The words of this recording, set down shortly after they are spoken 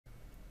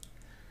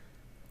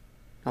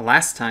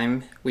Last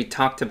time we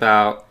talked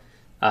about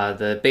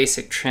the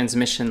basic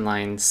transmission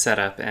line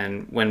setup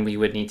and when we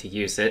would need to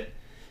use it.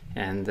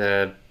 And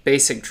the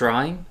basic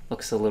drawing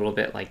looks a little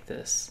bit like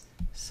this.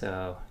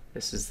 So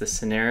this is the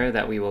scenario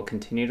that we will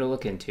continue to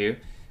look into.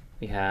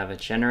 We have a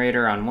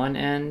generator on one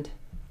end.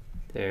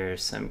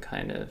 There's some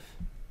kind of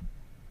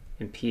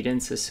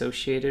impedance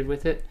associated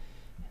with it.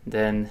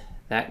 Then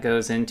that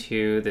goes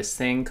into this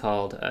thing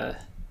called a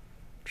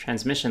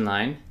transmission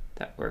line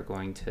that we're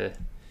going to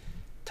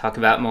talk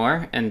about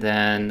more, and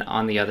then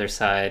on the other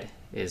side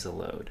is a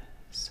load.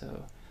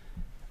 So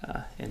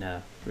in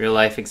a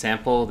real-life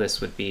example, this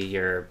would be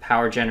your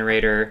power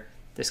generator.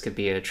 This could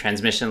be a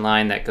transmission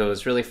line that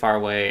goes really far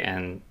away,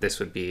 and this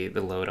would be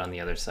the load on the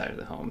other side of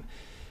the home.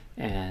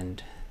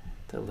 And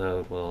the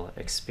load will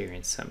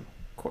experience some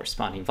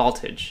corresponding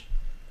voltage.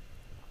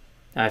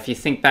 Now, if you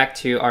think back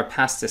to our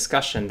past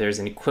discussion, there's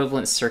an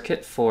equivalent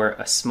circuit for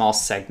a small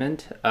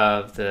segment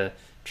of the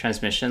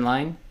transmission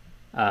line.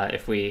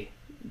 If we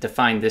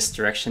define this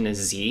direction as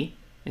Z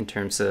in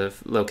terms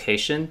of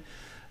location,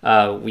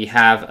 we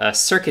have a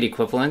circuit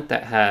equivalent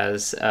that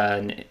has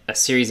a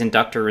series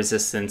inductor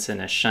resistance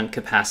and a shunt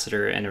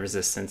capacitor and a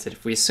resistance. And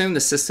if we assume the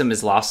system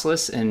is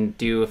lossless and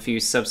do a few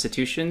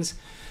substitutions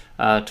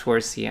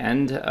towards the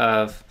end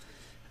of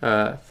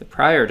the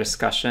prior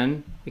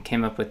discussion, we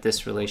came up with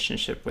this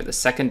relationship where the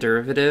second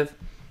derivative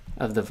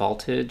of the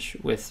voltage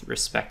with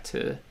respect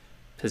to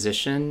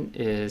position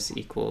is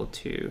equal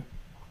to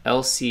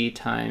LC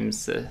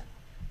times the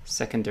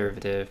second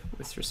derivative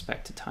with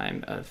respect to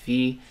time of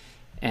V.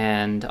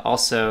 And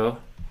also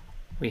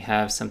we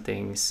have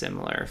something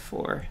similar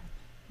for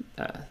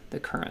the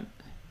current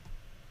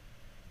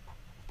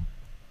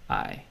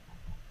I.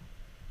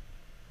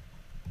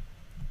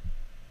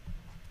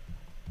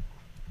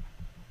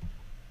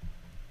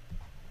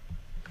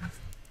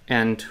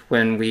 And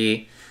when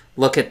we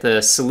look at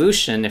the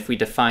solution, if we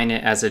define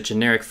it as a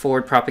generic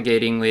forward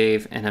propagating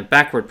wave and a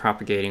backward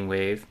propagating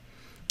wave,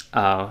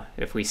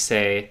 if we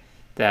say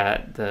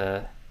that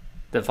the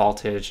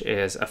voltage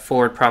is a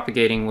forward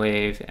propagating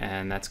wave,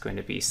 and that's going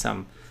to be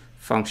some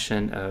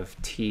function of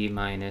t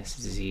minus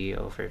z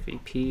over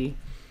vp,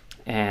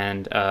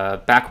 and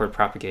a backward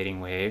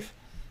propagating wave,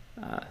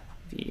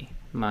 v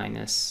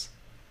minus,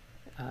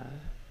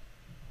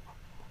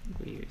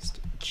 we used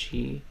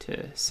g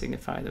to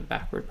signify the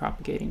backward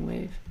propagating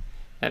wave,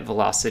 at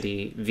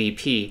velocity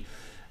vp.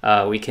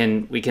 We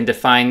can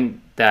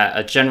define that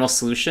a general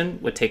solution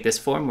would take this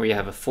form where you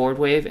have a forward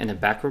wave and a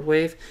backward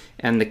wave.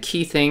 And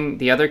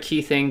the other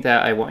key thing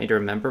that I want you to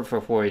remember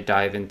before we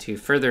dive into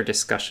further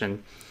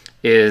discussion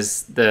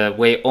is the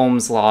way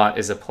Ohm's law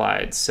is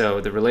applied.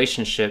 So the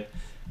relationship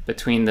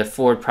between the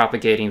forward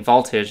propagating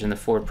voltage and the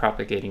forward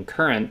propagating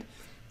current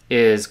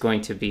is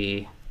going to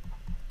be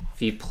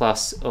V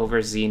plus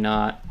over Z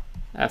naught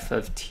F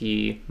of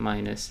t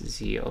minus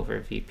Z over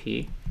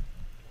Vp.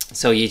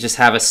 So you just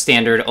have a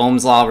standard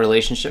Ohm's law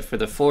relationship for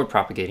the forward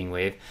propagating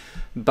wave,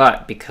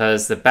 but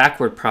because the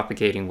backward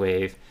propagating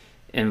wave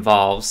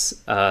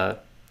involves the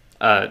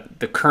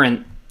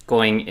current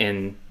going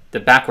in the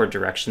backward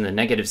direction, the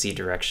negative Z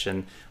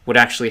direction, would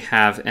actually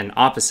have an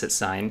opposite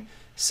sign.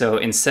 So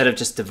instead of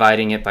just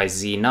dividing it by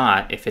Z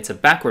naught, if it's a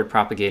backward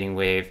propagating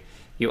wave,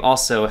 you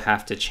also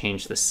have to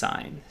change the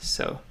sign.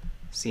 So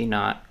Z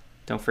naught,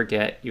 don't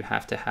forget, you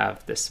have to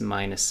have this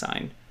minus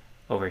sign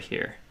over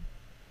here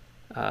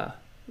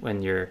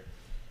when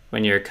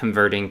you're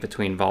converting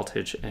between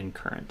voltage and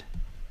current.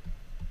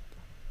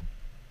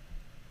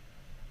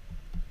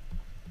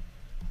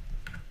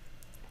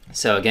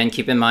 So again,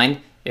 keep in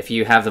mind, if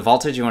you have the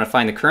voltage, you want to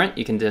find the current,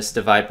 you can just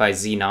divide by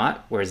Z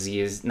naught, where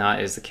Z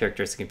naught is the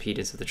characteristic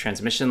impedance of the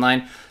transmission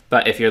line.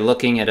 But if you're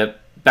looking at a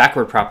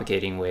backward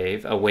propagating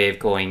wave, a wave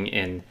going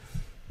in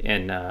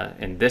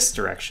this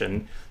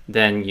direction,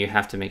 then you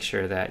have to make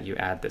sure that you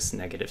add this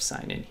negative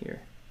sign in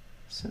here.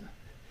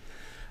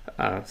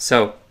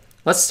 So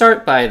let's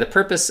start by the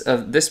purpose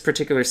of this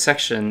particular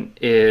section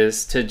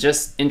is to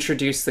just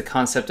introduce the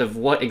concept of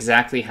what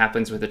exactly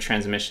happens with a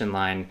transmission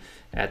line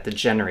at the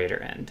generator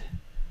end.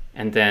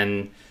 And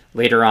then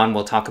later on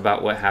we'll talk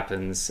about what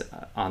happens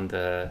on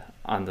the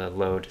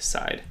load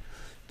side.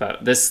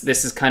 But this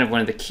is kind of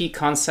one of the key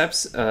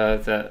concepts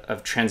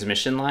of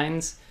transmission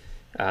lines.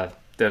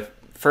 The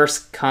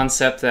first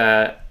concept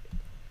that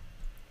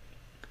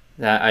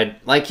I'd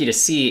like you to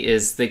see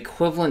is the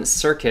equivalent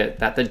circuit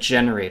that the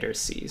generator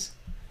sees.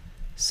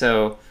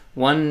 So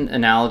one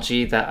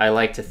analogy that I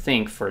like to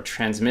think for a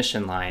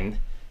transmission line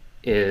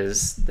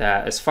is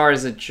that as far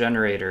as a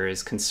generator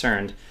is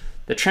concerned,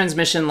 the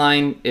transmission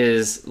line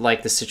is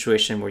like the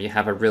situation where you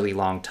have a really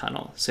long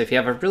tunnel. So if you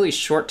have a really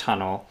short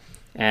tunnel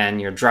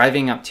and you're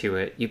driving up to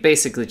it, you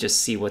basically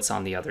just see what's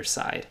on the other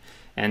side.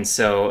 And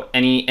so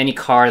any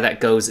car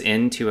that goes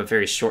into a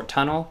very short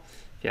tunnel,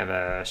 if you have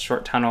a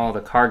short tunnel,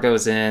 the car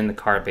goes in, the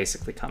car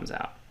basically comes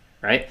out,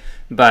 right?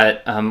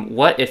 But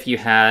what if you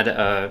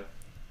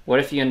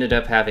ended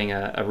up having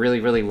a really,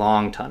 really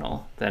long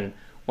tunnel? Then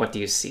what do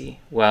you see?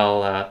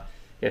 Well,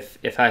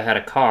 if I had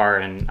a car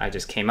and I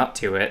just came up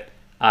to it,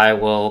 I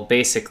will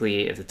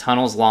basically, if the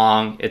tunnel's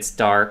long, it's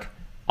dark,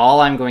 all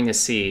I'm going to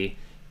see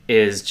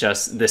is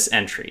just this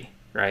entry,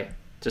 right?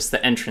 Just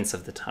the entrance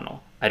of the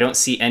tunnel. I don't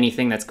see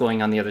anything that's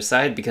going on the other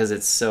side because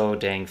it's so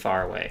dang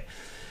far away.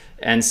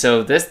 And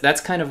so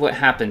that's kind of what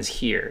happens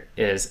here,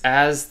 is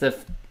as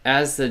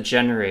the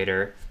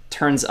generator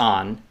turns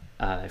on,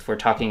 if we're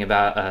talking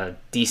about a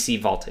DC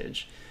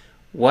voltage,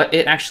 what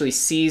it actually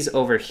sees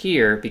over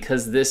here,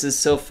 because this is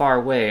so far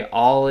away,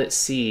 all it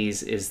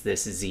sees is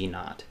this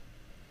Z0.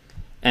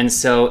 And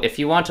so if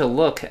you want to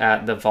look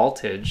at the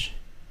voltage,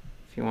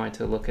 if you want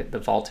to look at the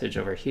voltage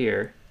over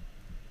here,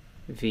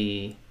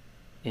 V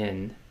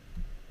in,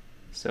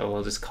 so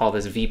we'll just call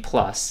this V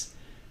plus,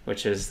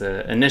 which is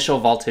the initial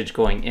voltage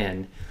going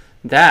in,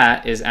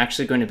 that is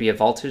actually going to be a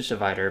voltage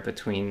divider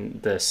between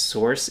the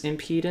source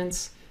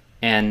impedance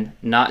and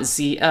not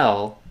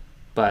ZL,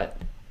 but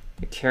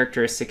the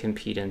characteristic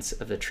impedance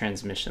of the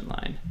transmission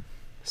line.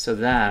 So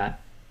that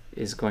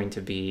is going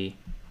to be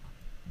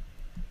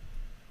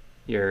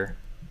your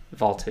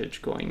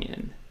voltage going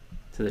in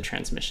to the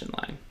transmission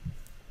line.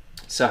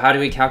 So how do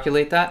we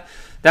calculate that?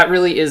 That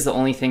really is the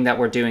only thing that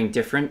we're doing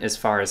different as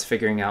far as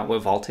figuring out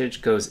what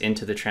voltage goes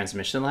into the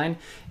transmission line,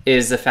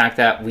 is the fact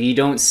that we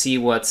don't see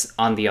what's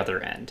on the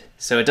other end.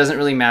 So it doesn't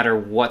really matter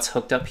what's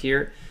hooked up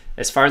here.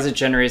 As far as the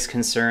generator is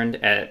concerned,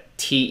 at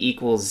T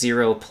equals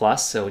 0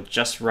 plus, so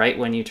just right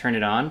when you turn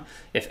it on,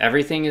 if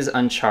everything is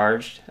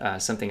uncharged,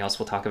 something else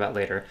we'll talk about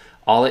later,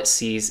 all it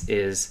sees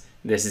is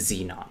this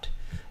Z0.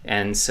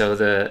 And so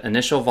the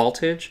initial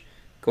voltage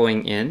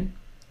going in,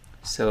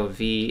 so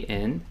V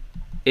in,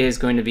 is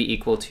going to be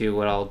equal to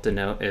what I'll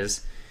denote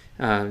as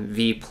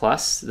V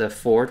plus, the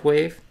forward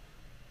wave,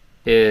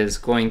 is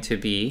going to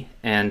be,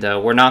 and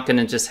we're not going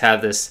to just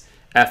have this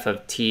f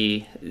of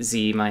t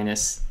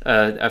minus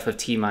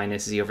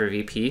z over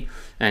Vp.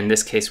 And in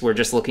this case, we're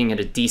just looking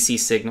at a DC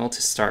signal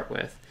to start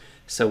with.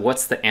 So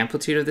what's the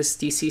amplitude of this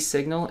DC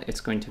signal?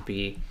 It's going to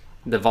be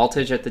the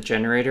voltage at the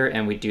generator,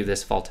 and we do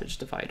this voltage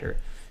divider.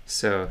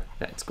 So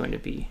that's going to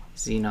be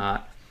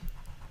Z0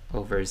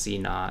 over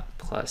Z0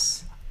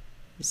 plus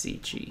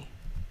ZG.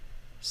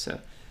 So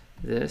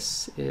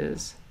this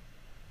is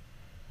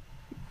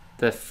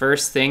the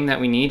first thing that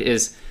we need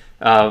is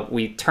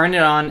we turn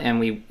it on,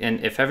 and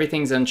if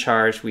everything's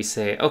uncharged, we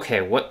say,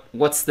 okay,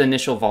 what's the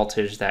initial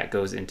voltage that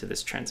goes into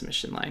this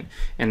transmission line?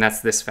 And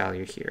that's this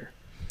value here.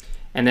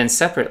 And then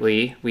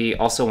separately, we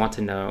also want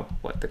to know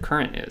what the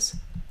current is.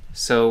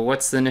 So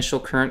what's the initial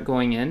current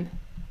going in?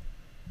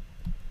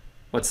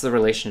 What's the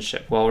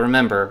relationship? Well,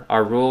 remember,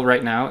 our rule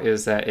right now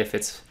is that if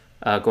it's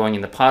going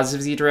in the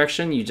positive Z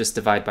direction, you just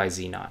divide by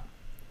Z0.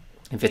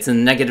 If it's in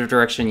the negative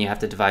direction, you have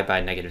to divide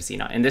by negative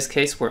Z0. In this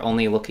case, we're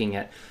only looking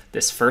at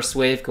this first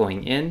wave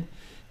going in,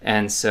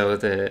 and so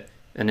the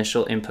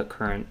initial input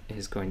current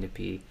is going to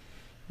be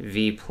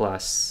V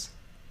plus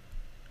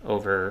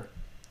over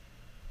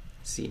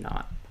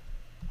Z0.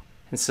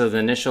 And so the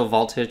initial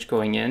voltage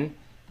going in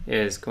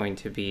is going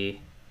to be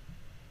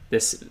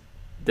this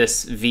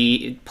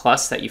V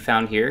plus that you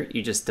found here.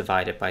 You just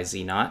divide it by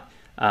Z0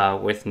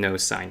 with no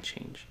sign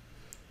change.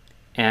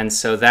 And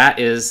so that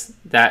is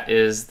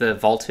the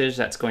voltage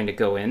that's going to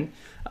go in.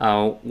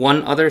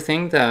 One other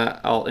thing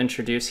that I'll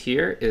introduce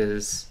here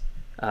is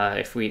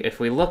if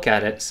we look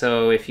at it,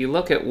 so if you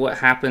look at what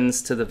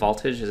happens to the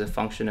voltage as a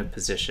function of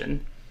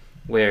position,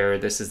 where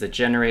this is the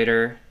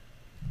generator,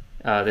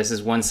 this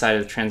is one side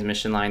of the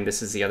transmission line,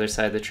 this is the other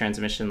side of the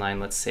transmission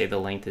line, let's say the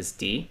length is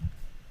D.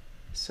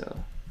 So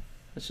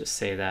let's just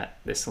say that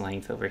this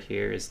length over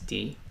here is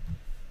D.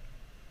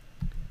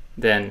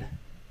 Then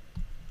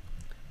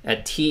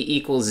at t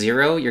equals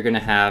 0, you're going to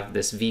have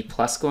this V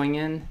plus going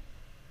in.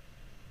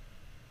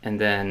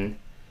 And then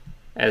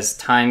as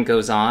time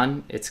goes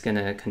on, it's going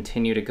to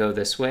continue to go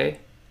this way.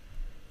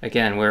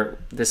 Again,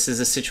 this is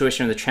a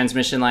situation where the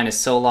transmission line is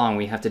so long,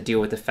 we have to deal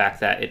with the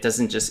fact that it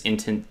doesn't just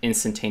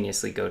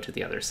instantaneously go to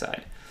the other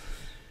side.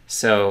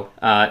 So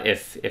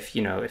if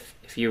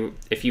you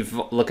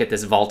look at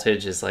this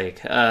voltage as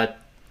like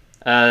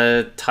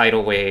a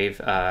tidal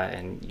wave,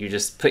 and you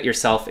just put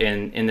yourself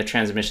in the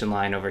transmission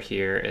line over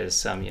here as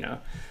some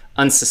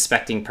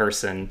unsuspecting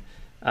person,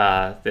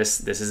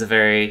 this is a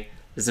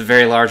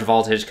very large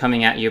voltage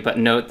coming at you. But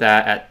note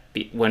that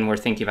when we're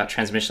thinking about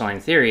transmission line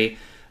theory,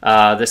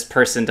 this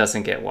person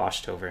doesn't get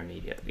washed over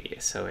immediately,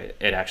 so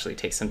it actually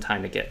takes some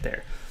time to get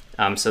there.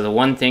 So the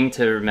one thing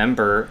to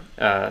remember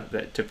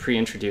to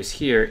pre-introduce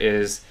here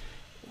is,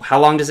 how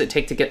long does it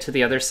take to get to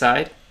the other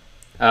side?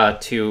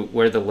 To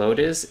where the load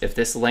is. If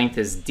this length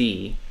is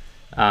D,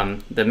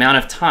 the amount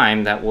of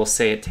time that we'll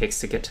say it takes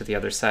to get to the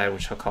other side,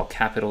 which I'll call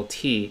capital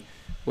T,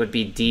 would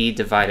be D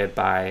divided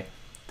by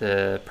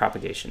the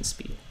propagation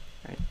speed,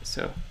 right?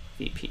 So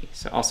Vp.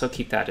 So also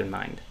keep that in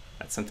mind.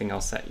 That's something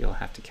else that you'll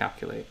have to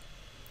calculate.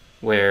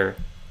 Where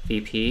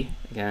Vp,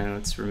 again,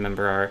 let's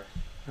remember our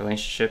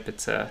relationship.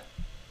 It's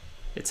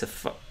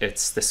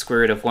the square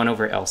root of 1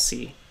 over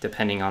LC,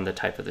 depending on the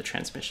type of the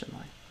transmission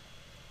line.